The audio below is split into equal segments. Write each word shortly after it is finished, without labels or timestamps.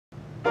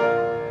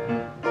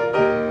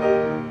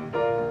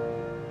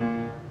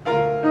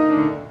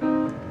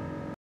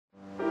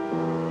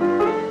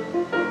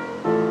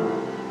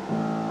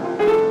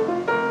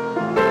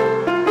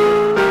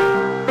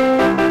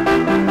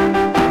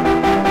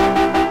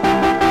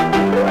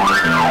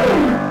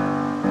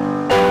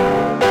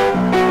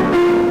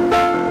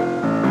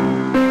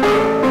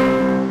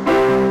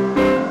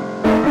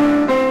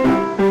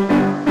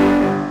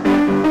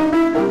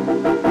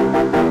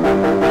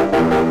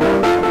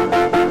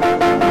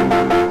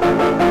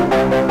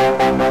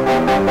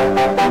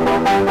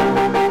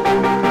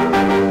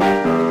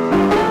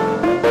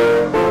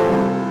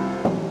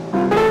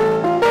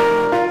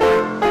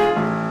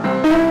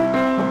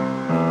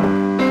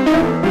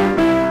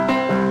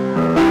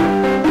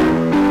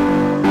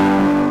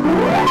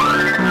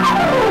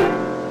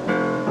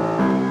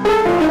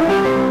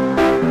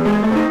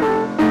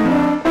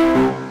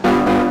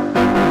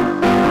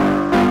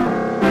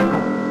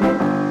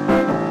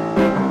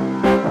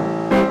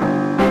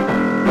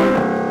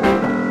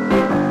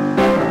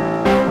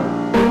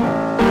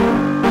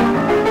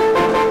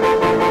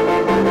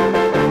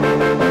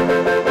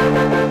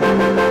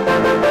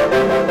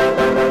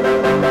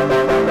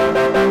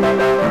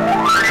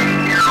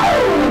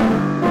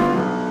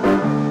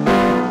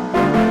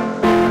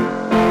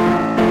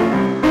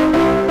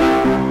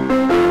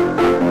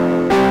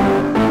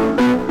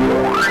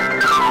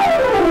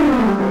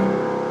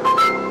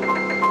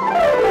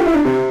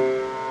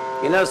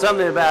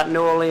something about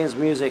New Orleans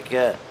music.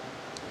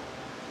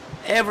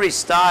 Every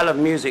style of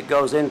music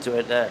goes into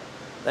it.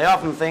 They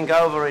often think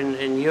over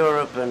in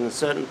Europe and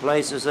certain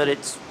places that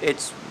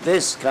it's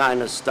this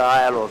kind of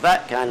style or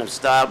that kind of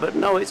style, but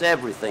no, it's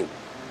everything.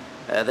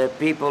 There are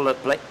people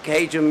that play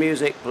Cajun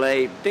music,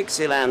 play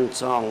Dixieland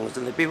songs,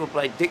 and the people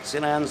play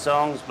Dixieland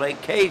songs, play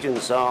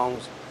Cajun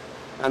songs,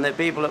 and there are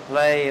people that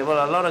play,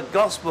 well, a lot of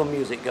gospel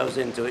music goes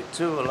into it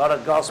too, a lot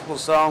of gospel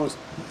songs.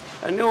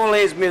 And New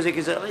Orleans music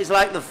is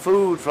like the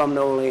food from New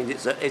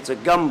Orleans. It's a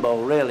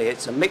gumbo, really.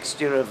 It's a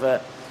mixture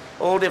of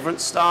all different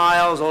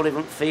styles, all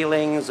different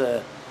feelings.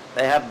 They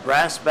have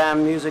brass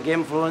band music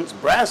influence.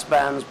 Brass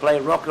bands play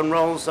rock and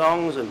roll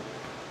songs, and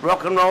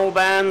rock and roll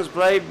bands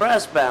play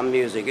brass band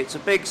music. It's a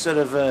big sort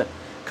of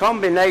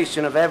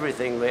combination of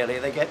everything, really.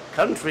 They get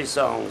country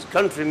songs.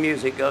 Country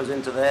music goes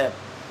into there.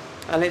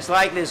 And it's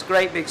like this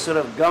great big sort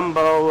of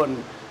gumbo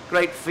and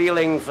great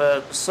feeling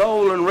for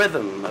soul and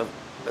rhythm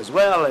as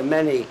well, and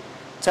many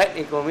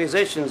technical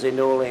musicians in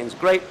New Orleans,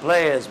 great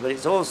players, but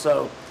it's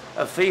also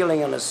a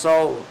feeling and a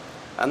soul,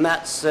 and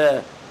that's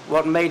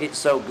what made it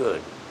so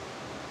good.